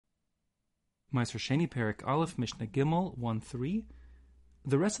Maaser Sheini Perek Aleph Mishnah Gimel 1-3.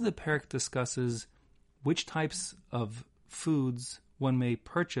 The rest of the Perek discusses which types of foods one may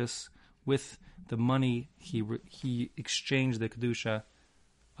purchase with the money he exchanged the kedusha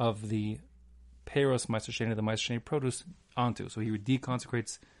of the Peros Maaser Sheini, the Maaser Sheini produce, onto. So he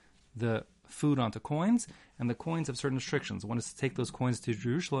deconsecrates the food onto coins, and the coins have certain restrictions. One is to take those coins to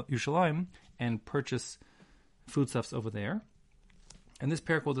Yerushalayim and purchase foodstuffs over there. And this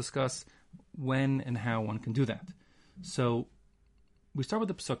parak will discuss when and how one can do that. So we start with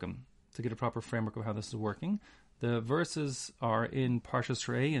the psukim to get a proper framework of how this is working. The verses are in Parshas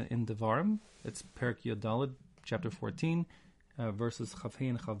Re'eh in Devarim. It's Perek Yud Daled, chapter 14, verses Chavhei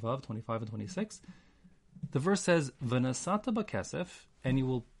and Chavav, 25 and 26. The verse says, "V'nasata b'kesef," and you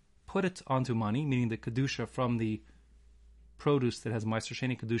will put it onto money, meaning the kedusha from the produce that has Maaser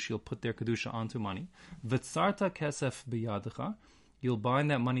Sheini kedusha, you'll put their kedusha onto money. V'tzarta kesef b'yadcha, you'll bind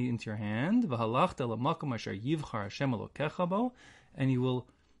that money into your hand. V'halachta l'makom asher yivchar Hashem Elokecha bo, and you will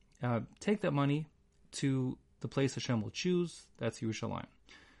take that money to the place Hashem will choose. That's Yerushalayim.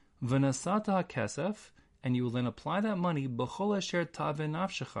 V'nasata kesef, and you will then apply that money b'chol asher taveh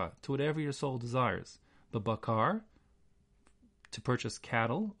nafshecha, to whatever your soul desires. B'bakar, to purchase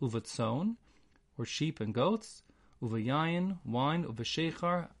cattle, uvatzon, or sheep and goats, uvayayin, wine,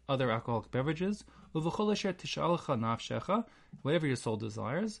 uvashechar, other alcoholic beverages, uvachol asher tishalcha nafshecha, whatever your soul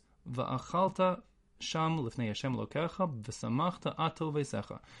desires, va'achalta sham lifnei Hashem Elokecha, v'samachta ato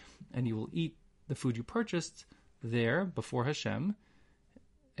v'secha, and you will eat the food you purchased there before Hashem,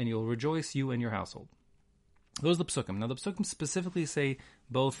 and you will rejoice, you and your household. Those are the psukim. Now the psukim specifically say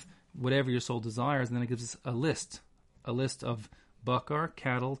both whatever your soul desires, and then it gives us a list of bakar,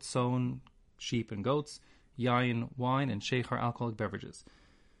 cattle, tzon, sheep and goats, yayin, wine, and sheikhar, alcoholic beverages.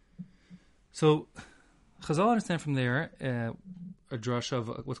 So Chazal understand from there a drasha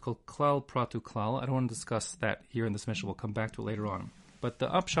of what's called klal pratu klal. I don't want to discuss that here in this mission. We'll come back to it later on. But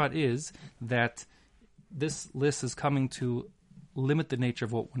the upshot is that this list is coming to limit the nature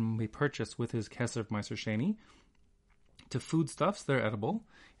of what one may purchase with his keser of Maaser Sheini to foodstuffs that are edible,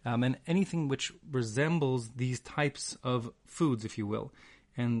 and anything which resembles these types of foods, if you will.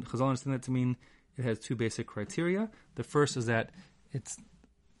 And Chazal understand that to mean it has two basic criteria. The first is that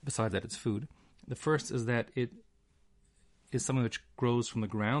besides that it's food, the first is that it is something which grows from the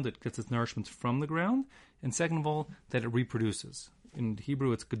ground, it gets its nourishment from the ground, and second of all, that it reproduces. In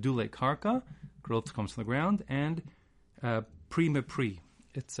Hebrew, it's gedule karka, growth comes from the ground, and pri me pri,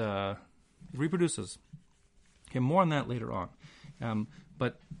 it reproduces. Okay, more on that later on.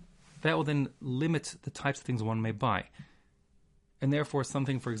 But that will then limit the types of things one may buy. And therefore,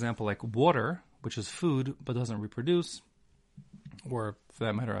 something, for example, like water, which is food but doesn't reproduce, or for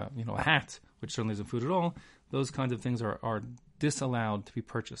that matter, a hat, which certainly isn't food at all, those kinds of things are disallowed to be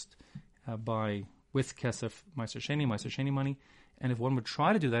purchased with kesef Maaser Sheini money. And if one would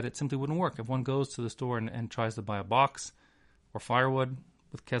try to do that, it simply wouldn't work. If one goes to the store and tries to buy a box or firewood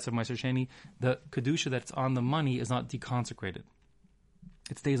with kesef Maaser Sheini, the kedusha that's on the money is not deconsecrated.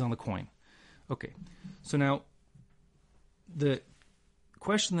 It stays on the coin. Okay, so now the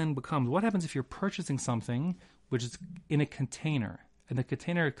question then becomes, what happens if you're purchasing something which is in a container, and the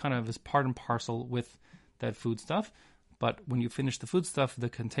container kind of is part and parcel with that food stuff, but when you finish the food stuff, the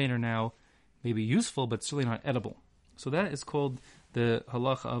container now may be useful, but certainly not edible. So that is called the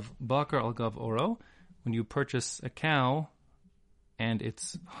halacha of bakar al gav oro, when you purchase a cow and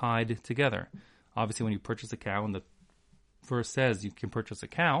its hide together. Obviously, when you purchase a cow, and the verse says you can purchase a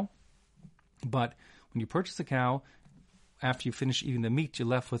cow, but when you purchase a cow, after you finish eating the meat, you're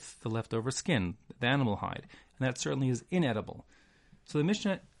left with the leftover skin, the animal hide, and that certainly is inedible. So the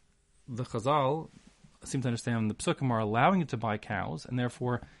Mishnah, the Chazal, seem to understand the psukim are allowing you to buy cows, and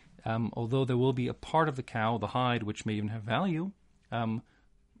therefore, although there will be a part of the cow, the hide, which may even have value,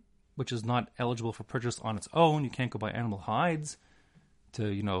 which is not eligible for purchase on its own, you can't go buy animal hides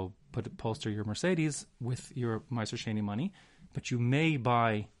to, upholster your Mercedes with your Maaser Sheini money, but you may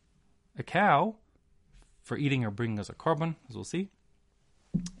buy a cow for eating or bringing as a korban, as we'll see.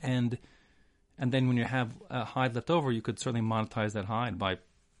 And then when you have a hide left over, you could certainly monetize that hide by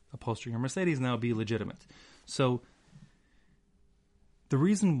upholstering your Mercedes, and that would be legitimate. So the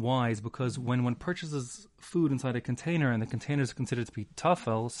reason why is because when one purchases food inside a container and the container is considered to be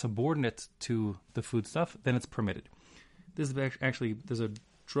tafel, subordinate to the food stuff, then it's permitted. This is actually, there's a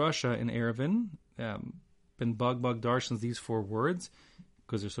drasha in Erevin, Ben Bagbag darshans these four words,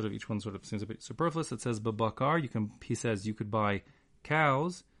 because each one sort of seems a bit superfluous. It says, Babakar, he says you could buy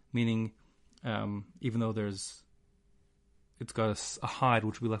cows, meaning even though it's got a hide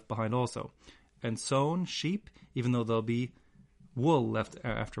which will be left behind also. And sown, sheep, even though there'll be wool left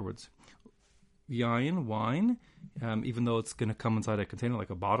afterwards. yain, wine, even though it's going to come inside a container, like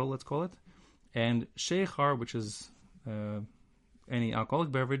a bottle, let's call it. And sheikhar, which is any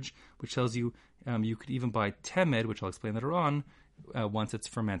alcoholic beverage, which tells you you could even buy temed, which I'll explain later on, once it's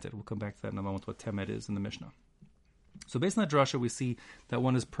fermented. We'll come back to that in a moment, what temed is in the Mishnah. So based on that drasha, we see that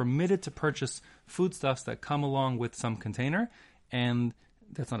one is permitted to purchase foodstuffs that come along with some container, and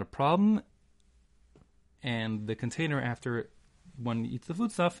that's not a problem. And the container, after one eats the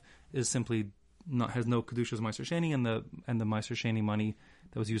foodstuff, is simply has no kedushas Maaser Sheini, and the Maaser Sheini money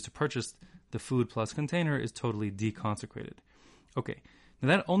that was used to purchase the food plus container is totally deconsecrated. Okay, now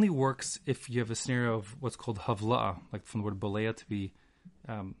that only works if you have a scenario of what's called havla'a, like from the word bolea, to be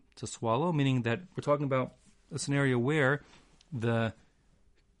to swallow, meaning that we're talking about a scenario where the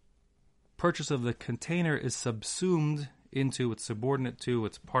purchase of the container is subsumed into, it's subordinate to,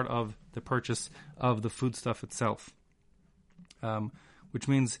 it's part of the purchase of the foodstuff itself. Which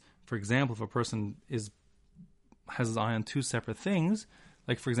means, for example, if a person has his eye on two separate things,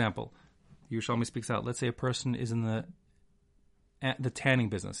 like for example, Yerushalmi speaks out, let's say a person is in the tanning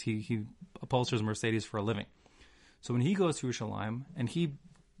business. He upholsters Mercedes for a living. So when he goes to Yerushalayim and he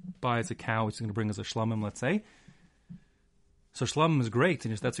buys a cow, which is going to bring us a shlamim, let's say. So shlamim is great,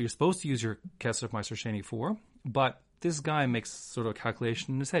 and that's what you're supposed to use your kesef Maaser Sheini for. But this guy makes sort of a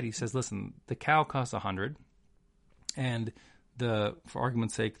calculation in his head. He says, listen, the cow costs 100, and for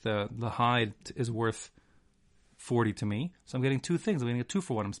argument's sake, the hide is worth 40 to me. So I'm getting two things. I'm getting a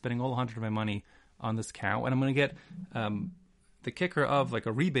 2-for-1. I'm spending all 100 of my money on this cow, and I'm going to get the kicker of like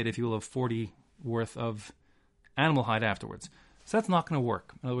a rebate, if you will, of 40 worth of animal hide afterwards. So that's not going to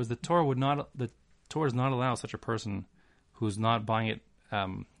work. In other words, the Torah does not allow such a person who's not buying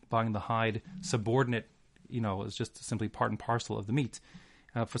the hide subordinate, is just simply part and parcel of the meat.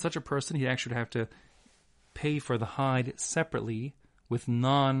 For such a person, he actually would have to pay for the hide separately with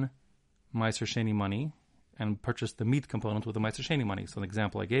non-Maaser Sheini money and purchase the meat component with the Maaser Sheini money. So an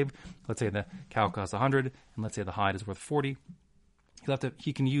example I gave, let's say the cow costs 100 and let's say the hide is worth 40.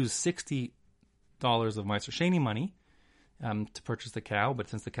 He can use $60 of Maaser Sheini money to purchase the cow, but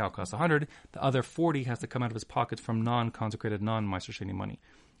since the cow costs 100, the other 40 has to come out of his pocket from non-consecrated, non-Maaser Sheini money.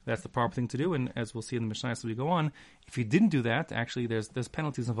 That's the proper thing to do, and as we'll see in the Mishnah as we go on, if you didn't do that, actually there's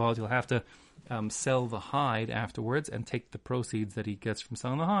penalties involved. You'll have to sell the hide afterwards and take the proceeds that he gets from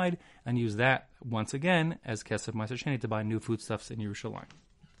selling the hide and use that once again as kesef Maaser Sheini to buy new foodstuffs in Yerushalayim.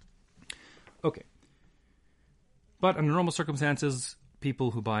 Okay. But under normal circumstances,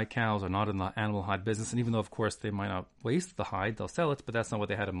 people who buy cows are not in the animal hide business, and even though, of course, they might not waste the hide, they'll sell it, but that's not what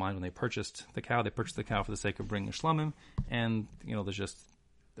they had in mind when they purchased the cow. They purchased the cow for the sake of bringing a shlamim, and, there's just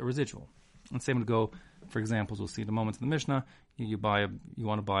the residual. And same would go, for examples, we'll see in a moment in the Mishnah, you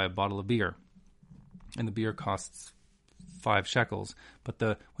want to buy a bottle of beer, and the beer costs 5 shekels, but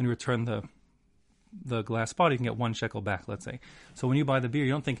when you return the glass bottle, you can get 1 shekel back, let's say. So when you buy the beer,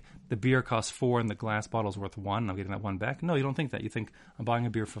 you don't think the beer costs 4 and the glass bottle is worth 1, I'm getting that 1 back. No, you don't think that. You think, I'm buying a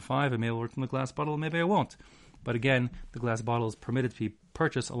beer for 5, and maybe I'll return the glass bottle, and maybe I won't. But again, the glass bottle is permitted to be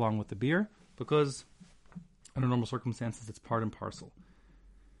purchased along with the beer, because under normal circumstances, it's part and parcel.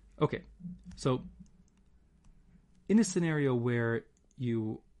 Okay, so in a scenario where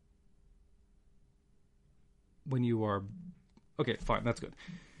when you are, okay, fine, that's good.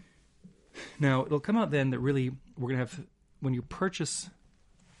 Now, it'll come out then that really we're going to have, when you purchase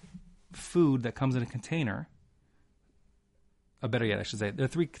food that comes in a container, better yet, I should say, there are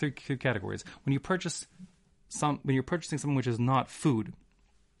three categories. When you're purchasing something which is not food,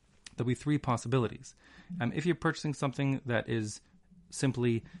 there'll be 3 possibilities. If you're purchasing something that is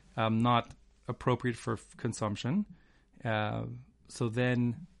simply not appropriate for consumption, so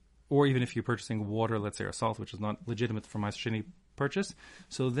then, or even if you're purchasing water, let's say, or salt, which is not legitimate for Maaser Sheini purchase,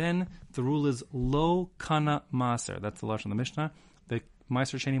 so then the rule is lo kana maser. That's the lashon of the Mishnah. The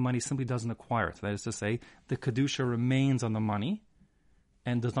Maaser Sheini money simply doesn't acquire it. That is to say, the kedusha remains on the money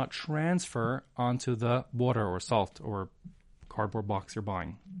and does not transfer onto the water or salt or cardboard box you're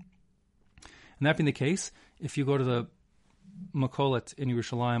buying. And that being the case, if you go to the Makolet in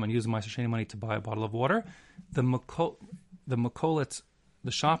Yerushalayim and use Maaser Sheini money to buy a bottle of water, the Makolet,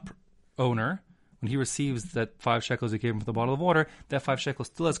 the shop owner, when he receives that 5 shekels you gave him for the bottle of water, that 5 shekels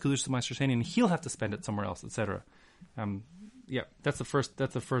still has kedush to Maaser Sheini, and he'll have to spend it somewhere else, etc. That's the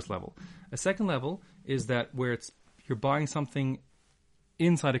first level. A second level is that where you're buying something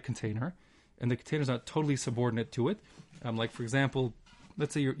inside a container, and the container is not totally subordinate to it. Like for example,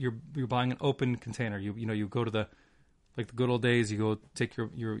 let's say you're buying an open container. You go to the good old days. You go take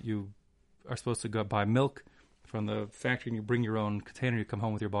you are supposed to go buy milk from the factory, and you bring your own container. You come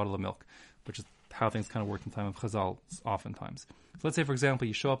home with your bottle of milk, which is how things kind of work in time of Chazal oftentimes. So let's say, for example,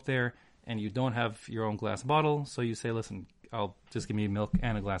 you show up there and you don't have your own glass bottle, so you say, listen, I'll just give me milk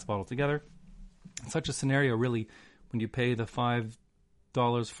and a glass bottle together. In such a scenario, really, when you pay the $5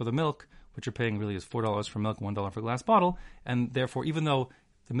 for the milk, what you're paying really is $4 for milk, $1 for a glass bottle, and therefore, even though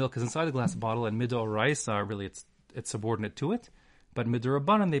the milk is inside the glass bottle, and midoraisa, really it's subordinate to it, but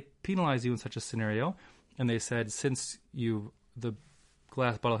midorabanan, they penalize you in such a scenario, and they said, since the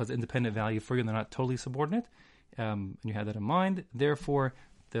glass bottle has independent value for you, and they're not totally subordinate, and you had that in mind, therefore,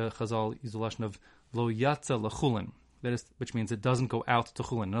 the Chazal used the lashon of lo yatza lechulin, that is, which means it doesn't go out to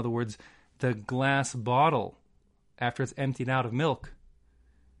chulin. In other words, the glass bottle, after it's emptied out of milk,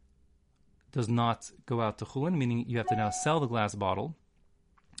 does not go out to chulin, meaning you have to now sell the glass bottle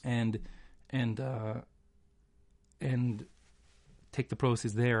and take the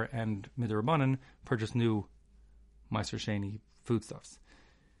proceeds there and midrabanan purchase new Maaser Sheini foodstuffs.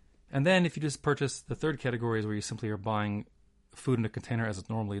 And then if you just purchase the third category is where you simply are buying food in a container as it's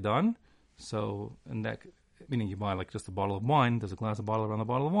normally done. So, and that meaning you buy like just a bottle of wine, there's a glass of bottle around the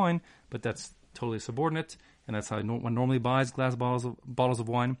bottle of wine, but that's totally subordinate, and that's how one normally buys glass bottles of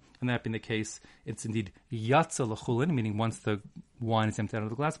wine. And that being the case, it's indeed yatza lechulin, meaning once the wine is emptied out of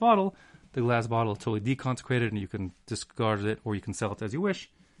the glass bottle is totally deconsecrated, and you can discard it or you can sell it as you wish,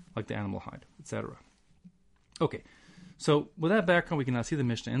 like the animal hide, etc. Okay, so with that background, we can now see the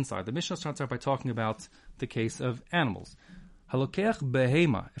Mishnah inside. The Mishnah starts out by talking about the case of animals. Halokech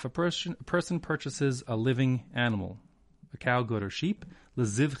behema, if a person purchases a living animal, a cow, goat, or sheep,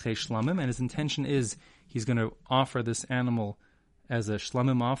 lezivche shlamim, and his intention is he's going to offer this animal as a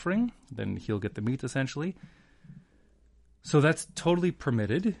shlamim offering, then he'll get the meat essentially. So that's totally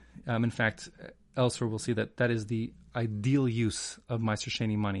permitted. In fact, elsewhere we'll see that is the ideal use of Maaser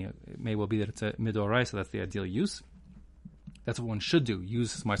Sheini money. It may well be that it's a midorai, so that's the ideal use. That's what one should do.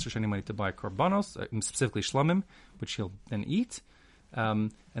 Use Maaser Sheini money to buy korbanos, specifically shlamim, which he'll then eat.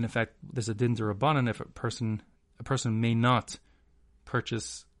 And in fact, there's a din d'Rabbanan if a person may not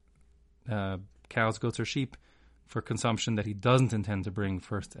purchase cows, goats, or sheep for consumption that he doesn't intend to bring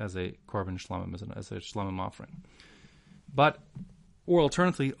first as a korban shlamim, as a shlamim offering. Or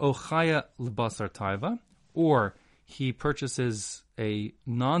alternatively, ochaya lebasar taiva, or he purchases a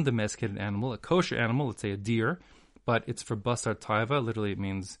non-domesticated animal, a kosher animal, let's say a deer, but it's for basar taiva. Literally, it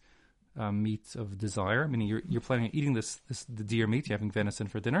means meat of desire, meaning you're planning on eating the deer meat. You're having venison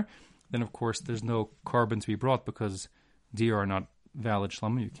for dinner. Then, of course, there's no korban to be brought because deer are not valid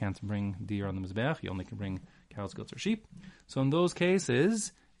shlamim. You can't bring deer on the mizbeach. You only can bring cows, goats, or sheep. So in those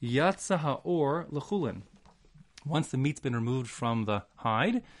cases, yatsa ha'or lechulin. Once the meat's been removed from the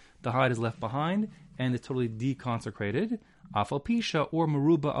hide is left behind, and it's totally deconsecrated. Afal pisha or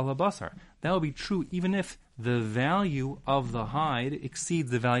meruba alabasar. That will be true even if the value of the hide exceeds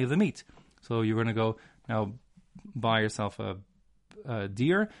the value of the meat. So you're going to go now buy yourself a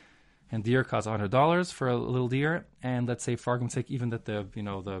deer, and deer costs $100 for a little deer. And let's say, for argument's sake, even that the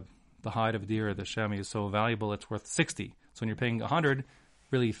hide of a deer, the chamois, is so valuable it's worth $60. So when you're paying $100,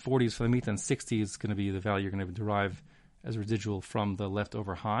 really 40 is for the meat, and 60 is going to be the value you're going to derive as residual from the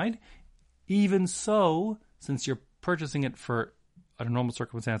leftover hide. Even so, since you're purchasing it for, under normal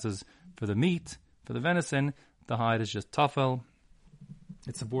circumstances, for the meat, for the venison, the hide is just tafel.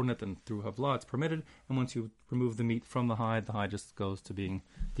 It's subordinate, and through havla it's permitted. And once you remove the meat from the hide just goes to being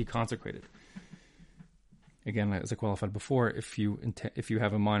deconsecrated. Again, as I qualified before, if you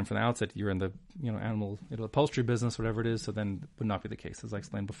have in mind from the outset you're in the animal upholstery business, whatever it is, so then it would not be the case, as I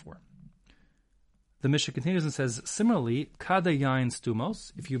explained before. The Mishnah continues and says, similarly, kada yain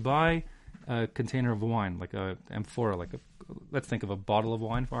stumos, if you buy a container of wine, like a amphora, let's think of a bottle of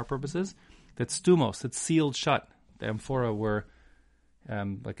wine for our purposes, that's stumos, it's sealed shut. The amphora were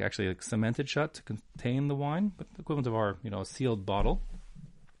cemented shut to contain the wine, but the equivalent of our sealed bottle.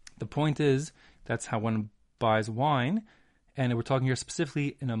 The point is, that's how one buys wine, and we're talking here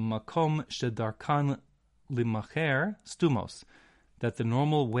specifically in a makom shedarkan limacher stumos, that the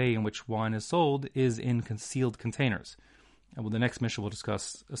normal way in which wine is sold is in concealed containers. And the next Mishnah will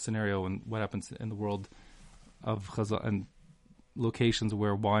discuss a scenario and what happens in the world of chazal and locations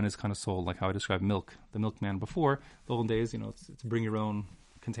where wine is kind of sold, like how I described the milkman before. The olden days, it's bring your own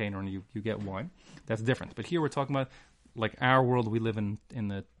container and you get wine. That's different. But here we're talking about like our world we live in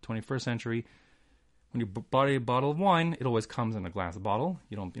the 21st century. When you buy a bottle of wine, it always comes in a glass bottle.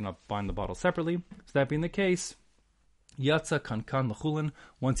 You're not buying the bottle separately. So that being the case, yatsa kankan lechulin.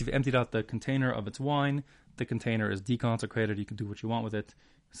 Once you've emptied out the container of its wine, the container is deconsecrated. You can do what you want with it,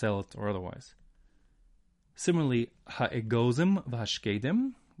 sell it or otherwise. Similarly, ha'egozim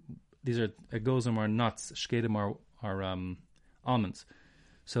v'hashkedim. These egozim are nuts. Shkedim are almonds.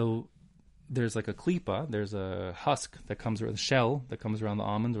 So there's like a klipa, there's a husk that comes around the shell that comes around the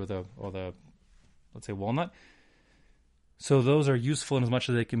almond or the let's say walnut. So those are useful in as much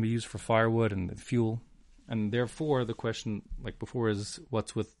as they can be used for firewood and fuel. And therefore, the question, like before, is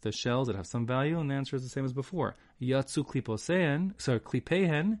what's with the shells that have some value? And the answer is the same as before. Yatsu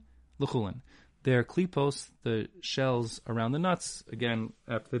klipehen luchulin. They're klipos, the shells around the nuts. Again,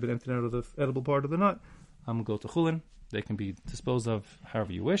 after they've been emptied out of the edible part of the nut, go to chulin. They can be disposed of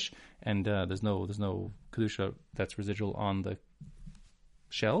however you wish, and there's no kedusha that's residual on the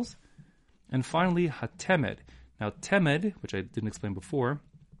shells. And finally, hatemed. Now, temed, which I didn't explain before,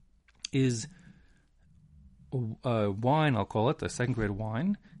 is a wine, I'll call it, a second-grade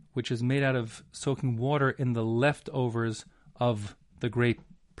wine, which is made out of soaking water in the leftovers of the grape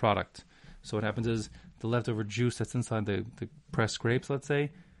product. So what happens is the leftover juice that's inside the pressed grapes, let's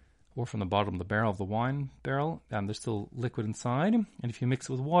say, or from the bottom of the barrel of the wine barrel, there's still liquid inside. And if you mix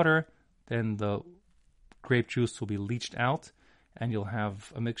it with water, then the grape juice will be leached out, and you'll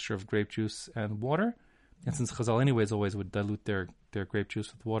have a mixture of grape juice and water. And since Chazal anyways always would dilute their grape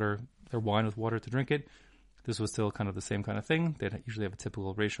juice with water, their wine with water to drink it, this was still kind of the same kind of thing. They'd usually have a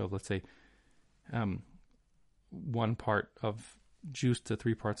typical ratio of, let's say, 1 part of juice to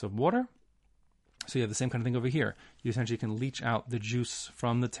 3 parts of water. So you have the same kind of thing over here. You essentially can leach out the juice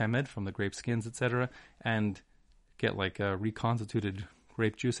from the temed, from the grape skins, etc., and get like a reconstituted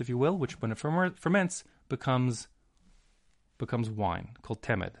grape juice, if you will, which when it ferments becomes wine, called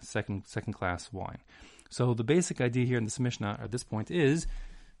temed, second class wine. So the basic idea here in this Mishnah, at this point, is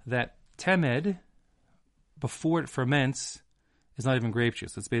that temed, before it ferments, is not even grape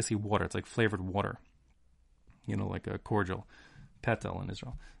juice. It's basically water. It's like flavored water, like a cordial, petal in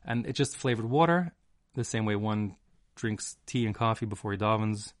Israel. And it's just flavored water, the same way one drinks tea and coffee before he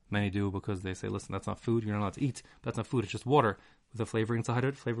davens. Many do because they say, listen, that's not food. You're not allowed to eat. That's not food. It's just water with a flavor inside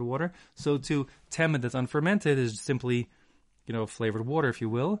it, flavored water. So to temed that's unfermented is simply, flavored water, if you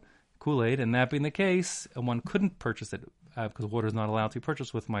will, Kool-Aid. And that being the case, one couldn't purchase it because water is not allowed to be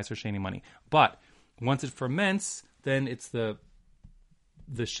purchased with Maaser Sheini money. But once it ferments, then it's the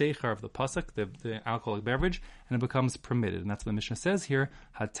sheikhar of the pasuk, the alcoholic beverage, and it becomes permitted. And that's what the Mishnah says here.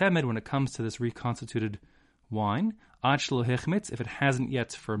 Hatemed, when it comes to this reconstituted wine, ad shelo hechmitz, if it hasn't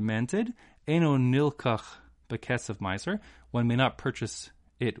yet fermented, eno nilkach bekesef Maaser, one may not purchase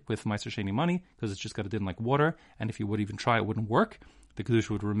it with Maaser Sheini money because it's just got to din like water, and if you would even try, it wouldn't work. The kedusha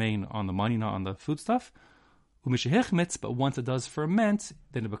would remain on the money, not on the foodstuff. But once it does ferment,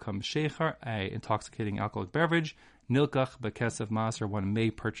 then it becomes sheikhar, a intoxicating alcoholic beverage. Nilkach bekesef Maaser, one may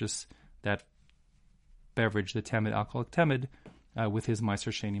purchase that beverage, the temed, alcoholic temed, with his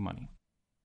Maaser Sheini money.